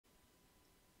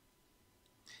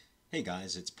Hey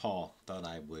guys, it's Paul. Thought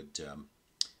I would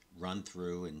run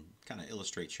through and kind of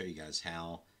illustrate, show you guys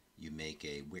how you make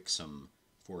a WXSIM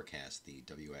forecast, the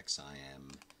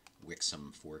WXIM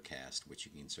WXSIM forecast, which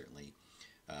you can certainly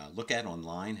look at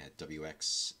online at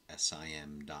WXSIM.com.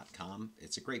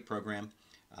 It's a great program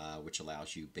which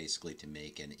allows you basically to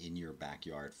make an in your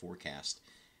backyard forecast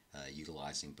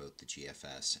utilizing both the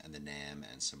GFS and the NAM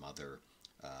and some other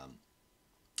um,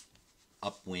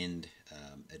 upwind,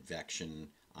 advection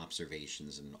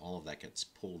observations, and all of that gets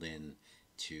pulled in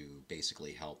to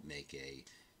basically help make a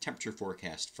temperature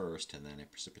forecast first and then a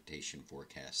precipitation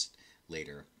forecast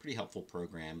later. Pretty helpful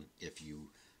program if you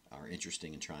are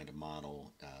interested in trying to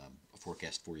model a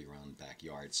forecast for your own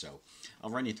backyard. So I'll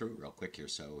run you through it real quick here.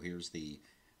 So here's the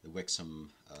WXSIM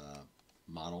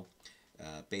model.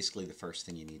 Basically, the first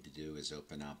thing you need to do is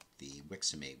open up the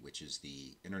WXSIM, which is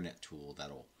the internet tool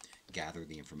that'll gather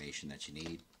the information that you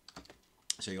need.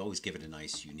 So you always give it a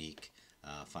nice, unique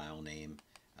file name.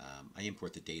 I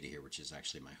import the data here, which is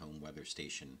actually my home weather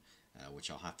station, which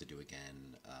I'll have to do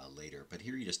again later. But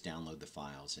here you just download the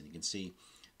files, and you can see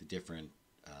the different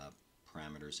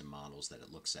parameters and models that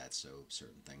it looks at. So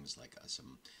certain things like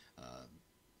some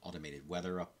automated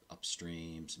weather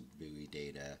upstream, some buoy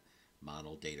data,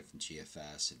 model data from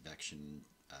GFS, advection,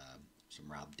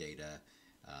 some ROB data,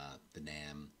 the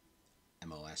NAM,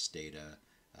 MOS data,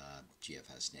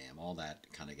 GFS NAM, all that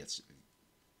kind of gets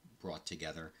brought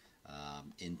together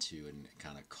into and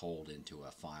kind of culled into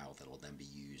a file that will then be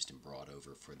used and brought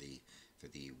over for the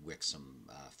WXSIM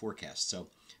forecast. So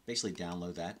basically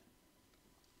download that,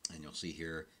 and you'll see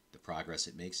here the progress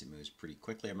it makes. It moves pretty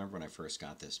quickly. I remember when I first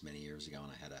got this many years ago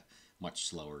and I had a much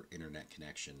slower internet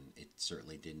connection. It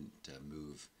certainly didn't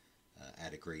move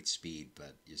at a great speed,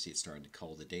 but you see it's starting to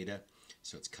cull the data,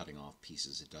 so it's cutting off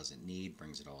pieces it doesn't need,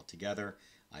 brings it all together.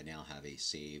 I now have a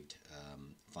saved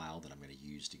file that I'm going to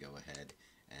use to go ahead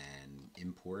and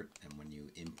import, and when you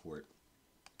import,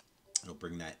 it'll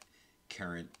bring that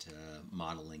current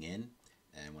modeling in,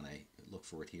 and when I look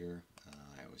for it here,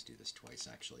 I always do this twice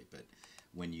actually, but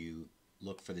when you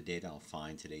look for the data, I'll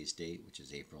find today's date, which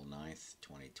is April 9th,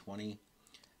 2020.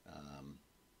 I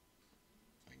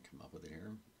can come up with it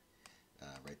here,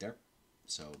 right there.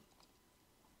 So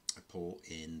I pull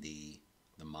in the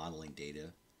modeling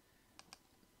data.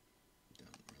 Don't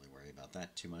really worry about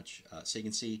that too much. So you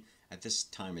can see at this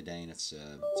time of day, and it's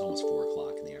almost 4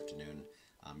 o'clock in the afternoon,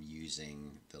 I'm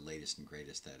using the latest and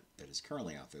greatest that is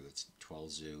currently out there. That's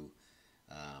 12Z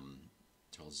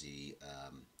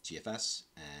GFS,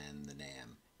 and the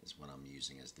NAM is what I'm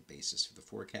using as the basis for the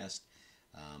forecast.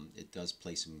 It does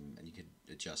play some, and you could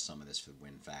adjust some of this for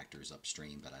wind factors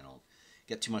upstream, but I don't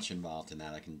get too much involved in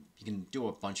that. You can do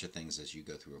a bunch of things as you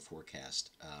go through a forecast.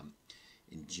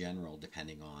 In general,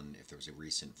 depending on if there was a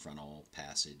recent frontal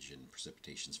passage and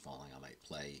precipitation's falling, I might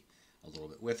play a little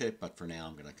bit with it, but for now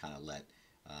I'm going to kind of let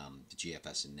the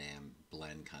GFS and NAM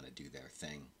blend kind of do their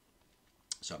thing.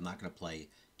 So I'm not going to play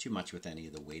too much with any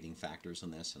of the weighting factors on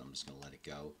this, and I'm just going to let it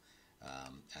go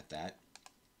at that.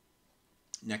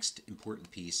 Next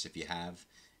important piece, if you have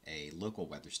a local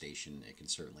weather station, it can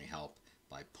certainly help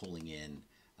by pulling in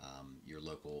your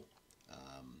local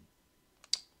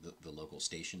the local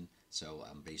station. So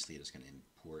I'm basically just going to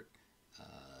import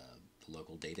the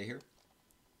local data here,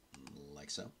 like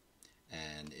so,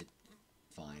 and it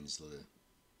finds the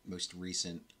most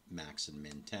recent max and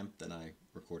min temp that I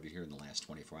recorded here in the last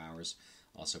 24 hours.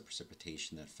 Also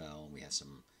precipitation that fell. We had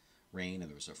some rain, and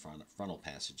there was a frontal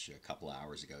passage a couple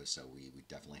hours ago, so we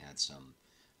definitely had some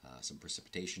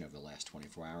precipitation over the last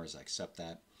 24 hours. I accept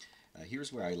that.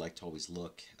 Here's where I like to always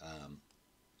look,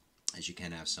 as you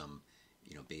can have some,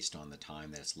 based on the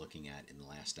time that it's looking at in the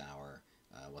last hour,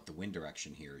 what the wind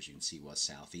direction here, as you can see, was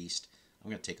southeast. I'm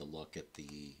going to take a look at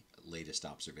the latest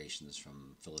observations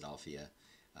from Philadelphia,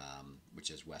 which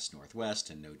is west-northwest,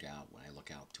 and no doubt when I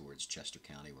look out towards Chester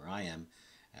County where I am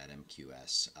at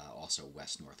MQS, also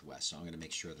west-northwest. So I'm going to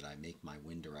make sure that I make my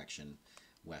wind direction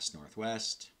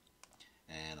west-northwest,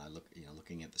 and I look,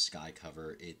 looking at the sky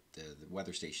cover, the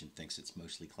weather station thinks it's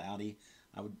mostly cloudy.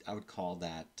 I would call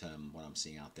that what I'm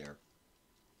seeing out there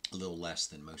a little less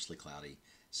than mostly cloudy.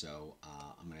 So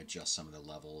I'm going to adjust some of the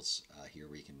levels here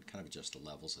where you can kind of adjust the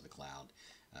levels of the cloud.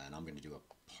 And I'm going to do a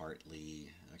partly,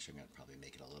 actually I'm going to probably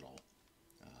make it a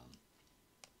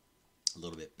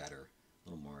little bit better, a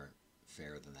little more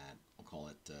fair than that. We'll call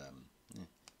it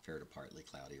fair to partly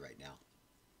cloudy right now.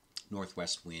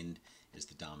 Northwest wind is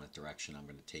the dominant direction. I'm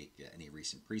going to take any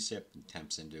recent precip and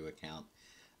temps into account.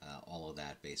 All of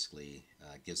that basically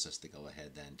gives us the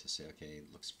go-ahead then to say, okay,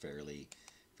 it looks fairly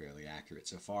accurate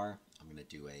so far. I'm going to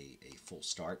do a full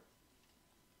start.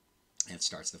 And it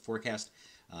starts the forecast.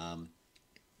 Um,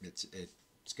 it's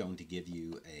going to give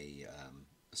you a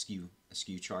skew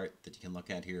chart that you can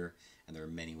look at here, and there are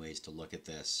many ways to look at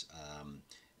this.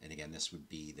 And again, this would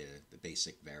be the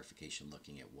basic verification,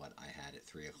 looking at what I had at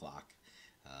 3 o'clock,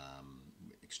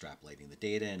 extrapolating the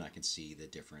data, and I can see the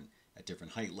different at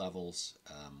different height levels,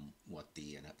 what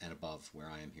the and above where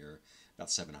I am here,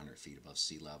 about 700 feet above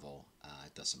sea level.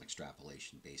 It does some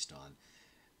extrapolation based on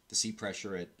the sea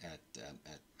pressure at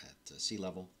sea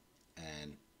level,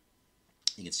 and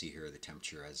you can see here the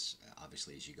temperature as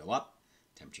obviously as you go up,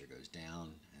 temperature goes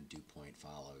down, and dew point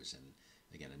follows. And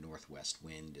again, a northwest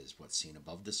wind is what's seen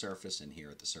above the surface, and here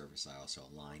at the surface I also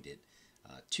aligned it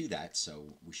to that,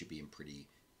 so we should be in pretty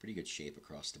good shape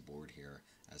across the board here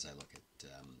as I look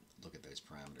at those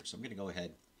parameters. So I'm going to go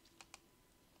ahead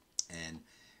and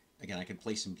again, I can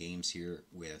play some games here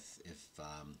with if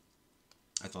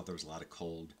I thought there was a lot of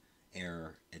cold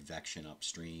air advection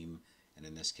upstream, and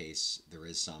in this case there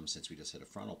is some, since we just had a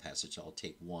frontal passage. I'll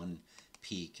take one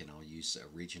peak and I'll use a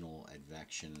regional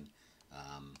advection,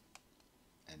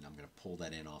 and I'm going to pull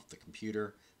that in off the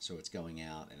computer, so it's going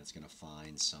out and it's going to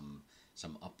find some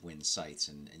upwind sites,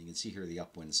 and you can see here the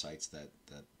upwind sites that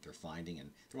they're finding, and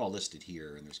they're all listed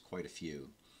here, and there's quite a few.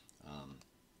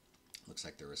 Looks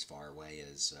like they're as far away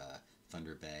as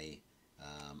Thunder Bay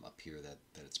up here that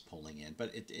it's pulling in,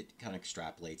 but it kind of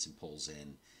extrapolates and pulls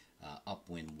in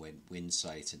upwind wind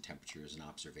sites and temperatures and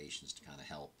observations to kind of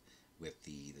help with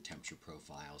the temperature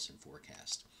profiles and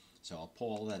forecast. So I'll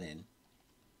pull all that in,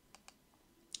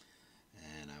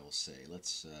 and I will say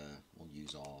we'll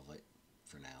use all of it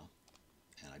for now.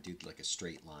 And I do like a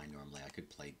straight line normally. I could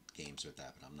play games with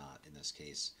that, but I'm not in this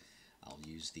case. I'll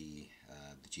use the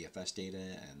GFS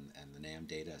data and the NAM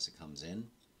data as it comes in.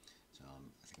 So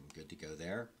I think I'm good to go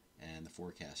there, and the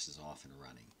forecast is off and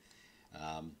running.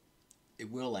 It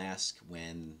will ask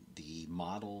when the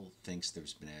model thinks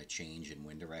there's been a change in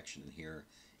wind direction, and here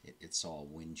it saw a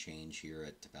wind change here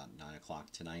at about 9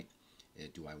 o'clock tonight.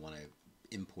 Do I want to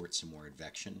import some more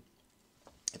advection?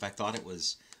 If I thought it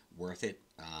was worth it,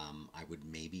 I would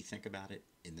maybe think about it.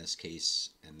 In this case,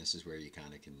 and this is where you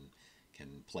kind of can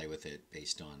play with it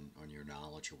based on your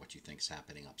knowledge or what you think is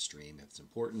happening upstream. If it's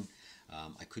important,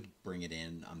 I could bring it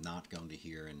in. I'm not going to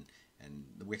here, and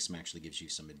the WXSIM actually gives you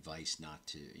some advice not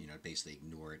to, basically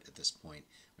ignore it at this point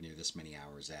when you're this many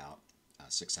hours out,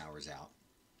 6 hours out,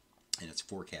 and it's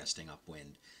forecasting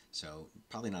upwind. So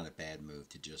probably not a bad move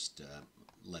to just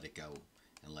let it go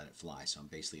and let it fly. So I'm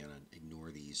basically going to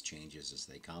ignore these changes as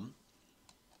they come.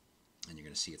 And you're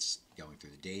going to see it's going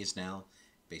through the days now.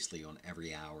 Basically on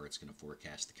every hour it's going to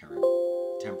forecast the current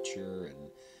temperature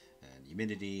and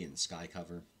humidity and sky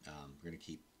cover. We're going to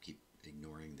keep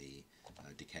ignoring the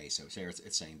decay. So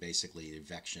it's saying basically the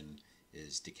advection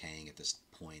is decaying at this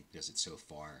point because it's so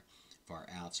far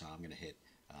out. So I'm going to hit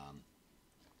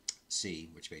C,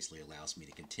 which basically allows me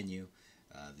to continue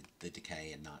the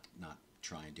decay and not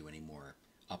try and do any more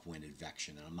upwind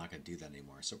advection, and I'm not going to do that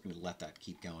anymore. So we're going to let that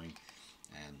keep going,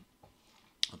 and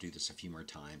I'll do this a few more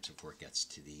times before it gets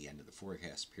to the end of the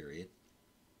forecast period.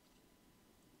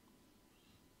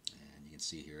 And you can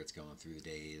see here it's going through the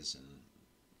days, and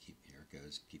here it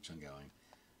goes, keeps on going.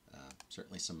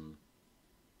 Certainly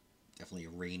definitely a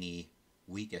rainy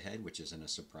week ahead, which isn't a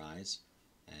surprise,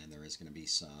 and there is going to be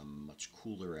some much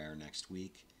cooler air next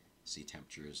week. See,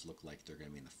 temperatures look like they're going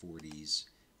to be in the 40s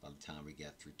by the time we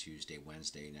get through Tuesday,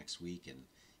 Wednesday next week, and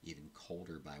even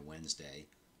colder by Wednesday.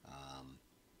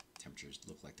 Temperatures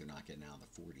look like they're not getting out of the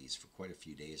 40s for quite a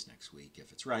few days next week,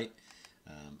 if it's right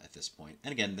at this point.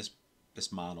 And again,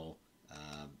 this model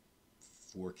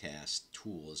forecast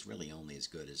tool is really only as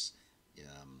good as the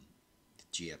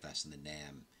GFS and the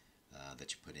NAM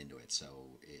that you put into it.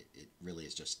 So it really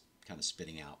is just kind of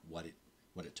spitting out what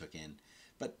it took in.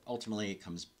 But ultimately, it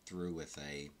comes through with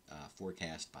a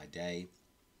forecast by day,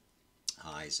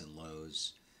 highs and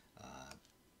lows,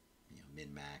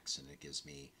 min-max, and it gives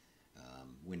me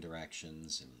wind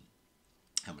directions and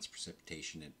how much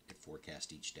precipitation it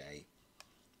forecast each day.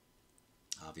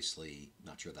 Obviously,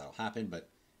 not sure that'll happen, but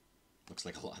looks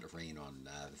like a lot of rain on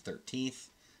the 13th,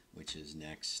 which is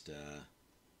next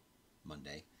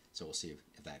Monday. So we'll see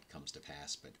if that comes to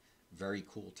pass. But very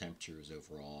cool temperatures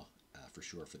overall, for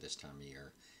sure, for this time of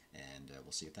year. And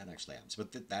we'll see if that actually happens.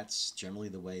 But that's generally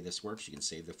the way this works. You can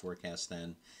save the forecast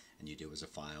then, and you do as a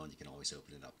file, and you can always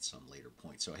open it up at some later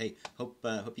point. So hey, hope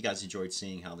you guys enjoyed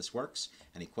seeing how this works.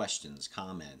 Any questions,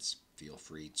 comments, feel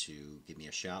free to give me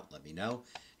a shout. Let me know.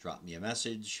 Drop me a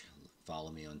message.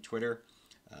 Follow me on Twitter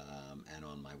and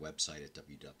on my website at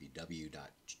www.chesco.com.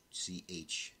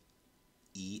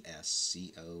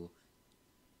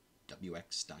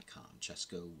 WX.com,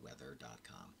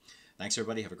 chescoweather.com. Thanks,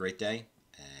 everybody. Have a great day,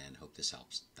 and hope this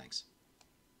helps. Thanks.